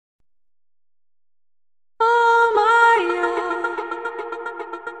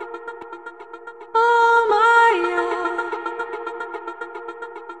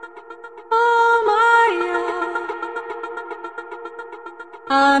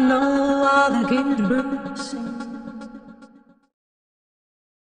know all the good birds sing.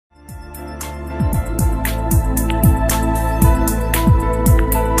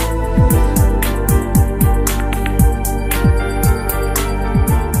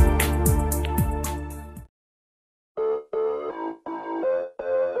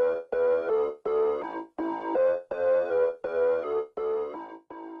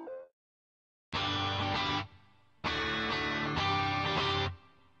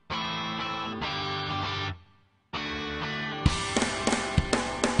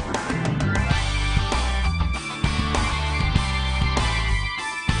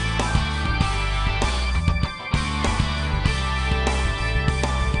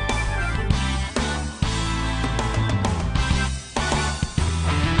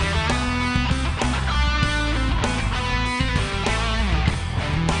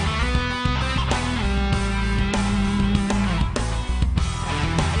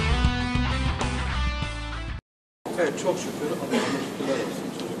 Evet, çok şükür Allah'a şükürler olsun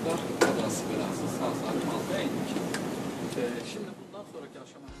çocuklar. Kazası belasız sağ salim Malta'ya indik. Şimdi bundan sonraki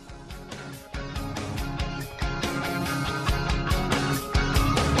aşama...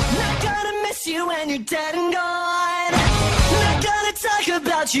 Not gonna miss you when you're dead and gone. Not gonna talk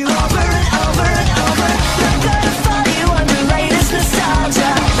about you over and over and over. Not gonna follow you on the latest nostalgia.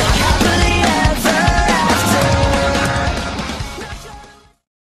 Not happily ever after.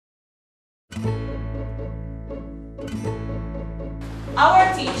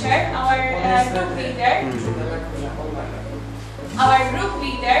 Our teacher, our group leader,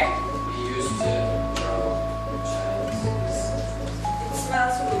 We used to draw child. it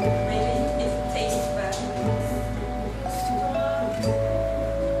smells good, maybe it tastes bad.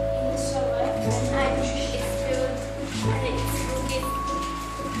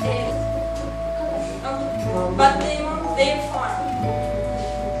 But they want their farm.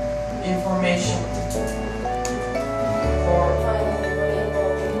 Information for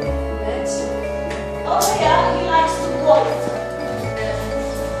Oh yeah, he likes to quote.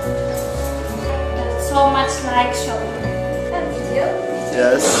 So much like shopping. And video.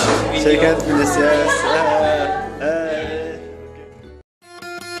 Yes. Shake hand, please. Yes.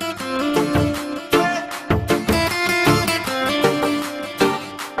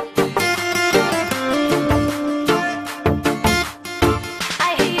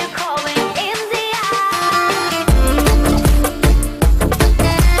 I hear you calling in the eye.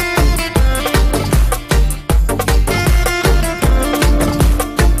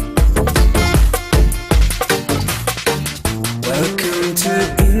 Welcome to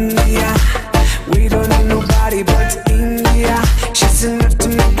India. We don't need nobody but India. She's enough to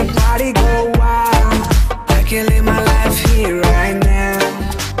make the party go wild. I can live my life here right now.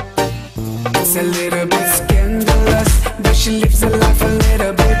 It's a little bit scandalous, but she lives a life a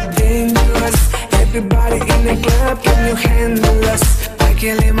little bit dangerous. Everybody in the club, can you handle us? I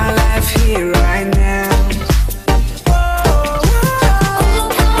can live my life here right now.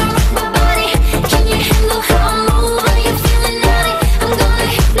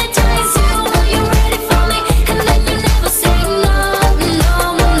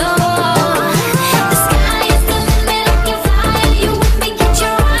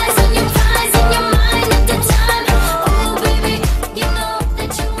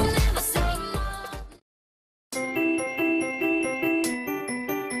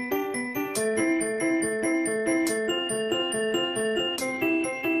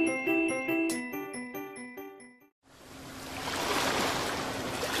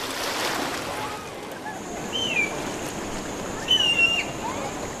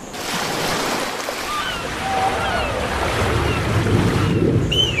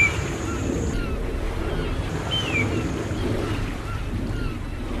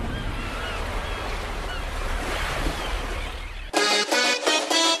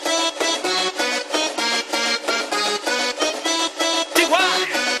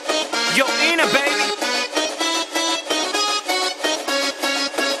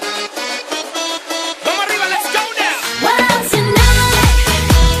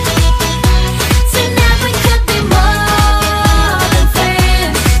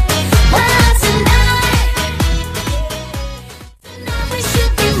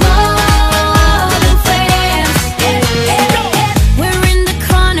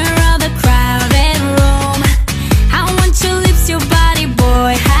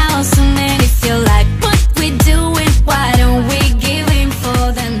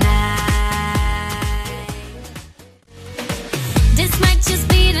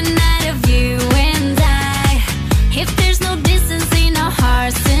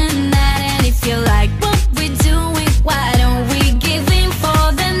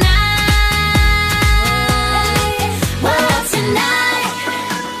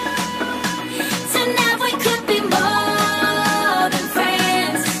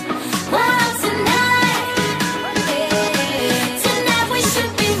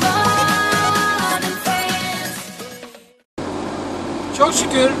 Çok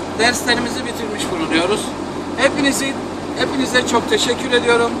şükür derslerimizi bitirmiş bulunuyoruz. Hepinize çok teşekkür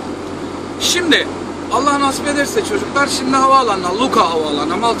ediyorum. Şimdi Allah nasip ederse çocuklar şimdi havaalanına, Luka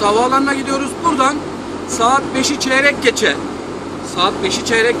havaalanına, Malta havaalanına gidiyoruz. Buradan saat 5'i çeyrek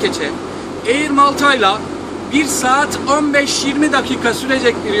geçe Air Malta'yla 1 saat 15-20 dakika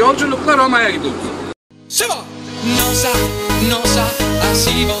sürecek bir yolculukla Roma'ya gidiyoruz. Nossa,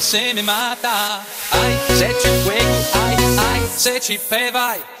 assim você me mata. Ai, se te pego, ai, ai, se te pego,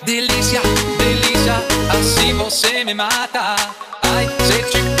 vai. Delícia, delícia, assim você me mata. Ai, se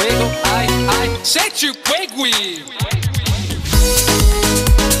te pego, ai, ai, se te pego.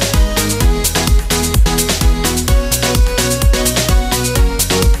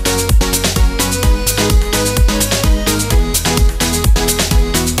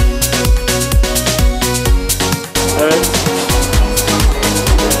 Evet.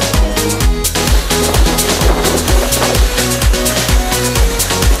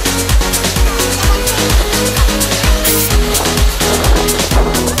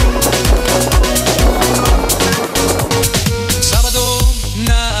 Sábado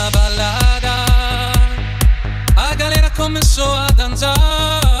na balada, a galera começou a dançar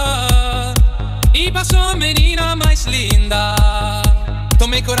e passou a menina mais linda.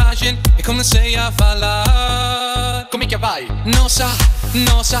 Tomei coragem e comecei a falar. Como é que vai? Nossa,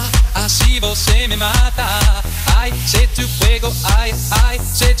 nossa, assim você me mata. Ai, se te pego, ai, ai,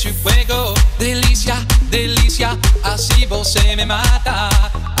 se te pego. Delícia, delícia, assim você me mata.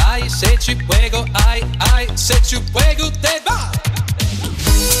 Ai, se te pego, ai, ai, se te pego, te vai.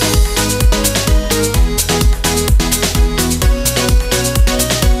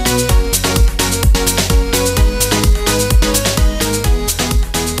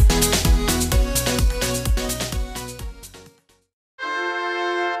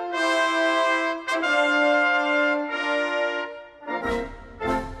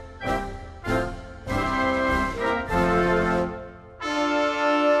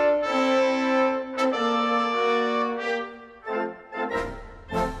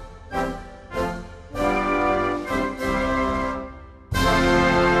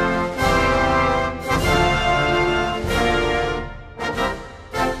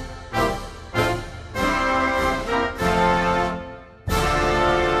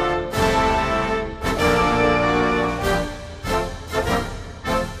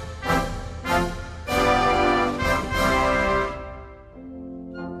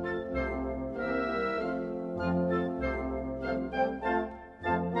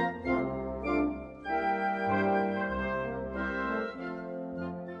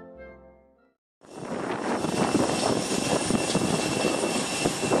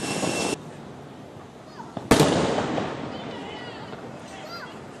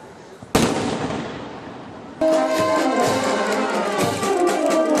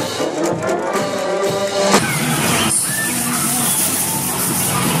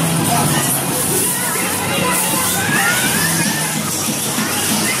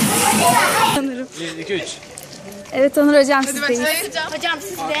 Sanırım. 1, 2, 3. Evet Onur hocam sizdeyiz. Hocam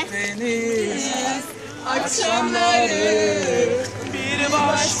siz de. Deniz akşamları bir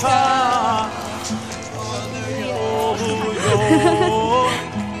başka oluyor.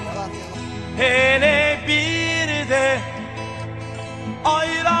 Hele bir de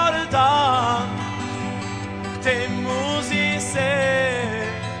aylardan Temmuz ise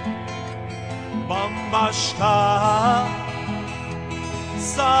bambaşka.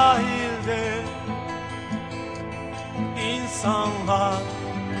 Sahilde insanlar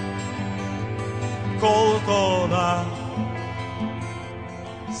kol kola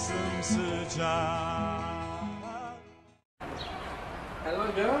sımsıcak. Hello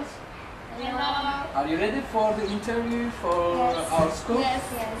girls. Hello. Are you ready for the interview for Yes. our school Yes,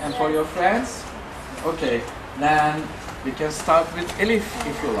 yes. and for your friends? Okay, then we can start with Elif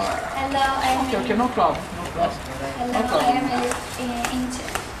if you like. Hello, Okay, no problem, no problem. Hello, No problem.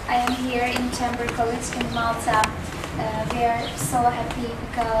 I am here in Chamber College in Malta. We are so happy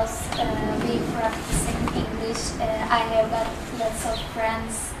because we practicing English. I have got lots of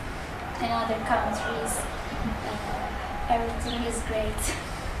friends in other countries. Everything is great.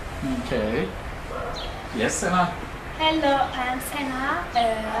 Okay. Yes, Sena. Hello, I'm Sena.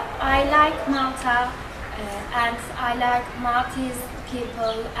 I like Malta and I like Maltese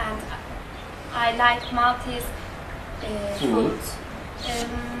people and I like Maltese food.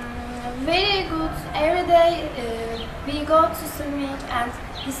 Very good. Every day we go to swimming and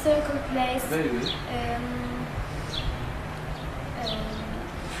historical place. Very good.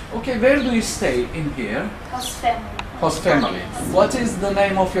 Okay, where do you stay in here? Host family. Host family. What is the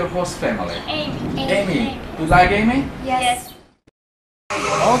name of your host family? Amy. Amy. Do you like Amy? Yes.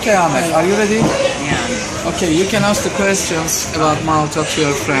 Okay, Ahmed, are you ready? Yeah. Okay, you can ask the questions about Malta to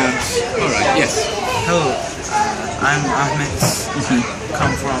your friends. Alright, yes. Hello, I'm Ahmed.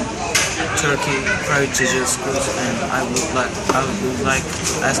 Come from Turkey, private teacher schools, and I would like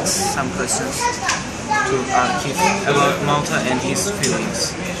to ask some questions to Akif about Malta and his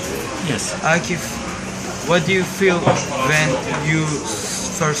feelings. Yes. Akif, what do you feel when you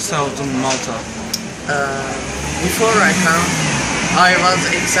first saw Malta? Before I come, I was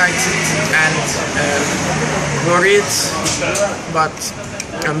excited and worried, but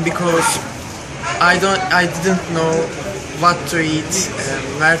because I didn't know what to eat,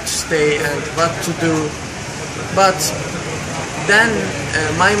 where to stay, and what to do. But then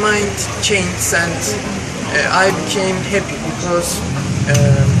my mind changed and I became happy because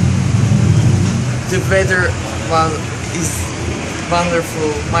the weather is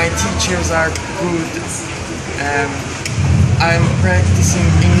wonderful. My teachers are good. I'm practicing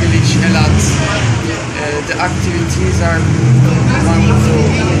English a lot. The activities are wonderful.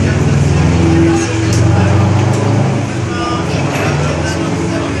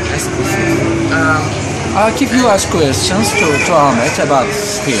 Akif, you ask questions to Ahmed about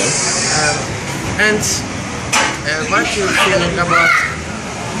here. And what you're feeling about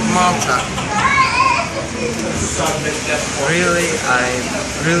Malta? Really, I'm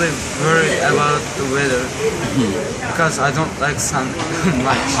really worried about the weather because I don't like sun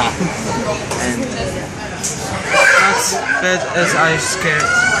much, and not bad as I scared.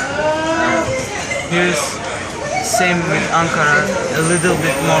 Here's same with Ankara, a little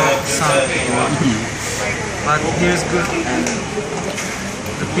bit more sun, but here's good and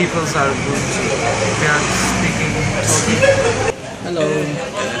the peoples are good. They are speaking, talking. Hello.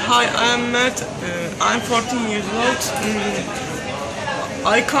 Hi, I'm Mert. I'm 14 years old.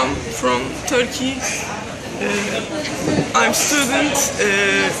 I come from Turkey. I'm student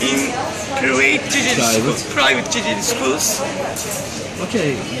in private Ceceli schools.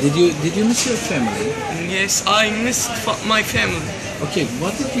 Okay. Did you miss your family? Yes, I missed my family. Okay.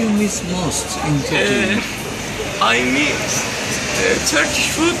 What did you miss most in Turkey? I miss Turkish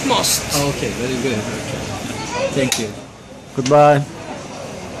food most. Okay. Very good. Okay. Thank you. Goodbye.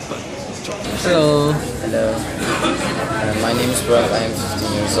 Hello. Hello. My name is Burak. I am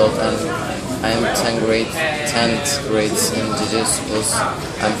 15 years old and I am 10th grade in Ceceli schools.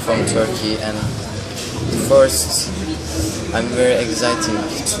 I'm from Turkey and first I'm very excited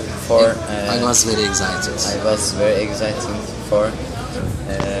for. I was very excited. I was very excited for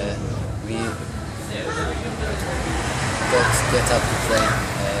we get up the plane.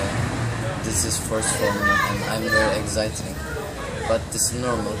 This is first for me and I'm very excited. But this is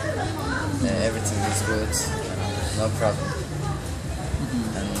normal. Everything is good. No problem.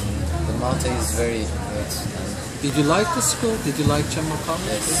 And the Malta is very good. Did you like the school? Did you like Chamber College?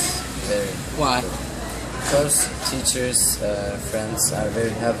 Yes, very. Why? Because teachers, friends are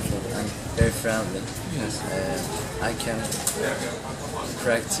very helpful and very friendly. Yes. I can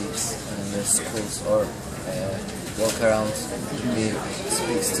practice in the schools or walk around. We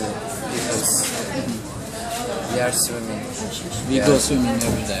speak to people. We are swimming. We go swimming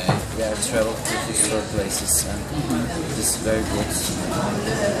every day. We are travel to historic places and this is very good.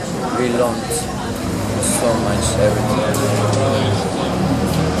 We learned so much everything.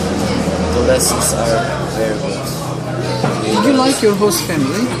 The lessons are very good. Did you like your host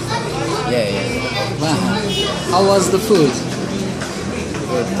family? Yeah. Wow. How was the food?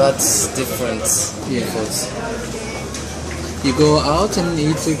 Good, but different foods. You go out and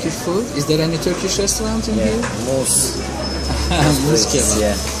eat Turkish food? Is there any Turkish restaurant in here? Muz. Muz kebab.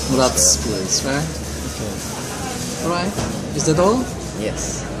 Yeah. Murat's place, right? Okay. Alright. Is that all?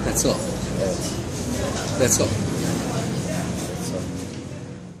 Yes. That's all. Evet. That's all.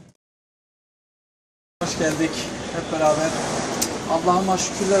 Hoş geldik hep beraber. Allah'ıma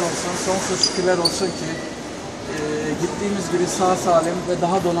şükürler olsun, sonsuz şükürler olsun ki gittiğimiz gibi sağ salim ve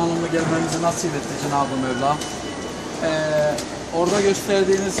daha donanımlı gelmemizi nasip etti Cenab-ı Mevla. Orada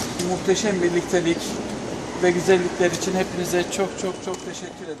gösterdiğiniz muhteşem birliktelik ve güzellikler için hepinize çok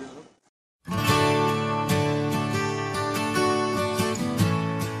teşekkür ediyorum.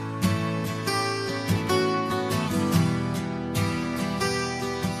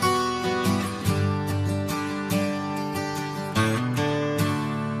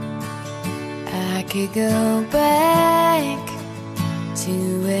 I could go back to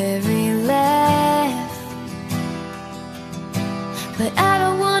every laugh, but I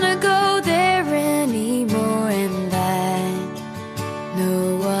don't wanna go there anymore. And I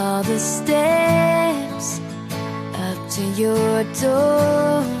know all the steps up to your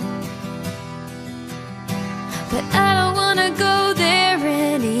door, but I don't wanna go there anymore.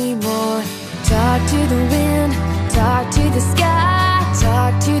 to the sky,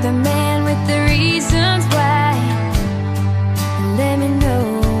 talk to the man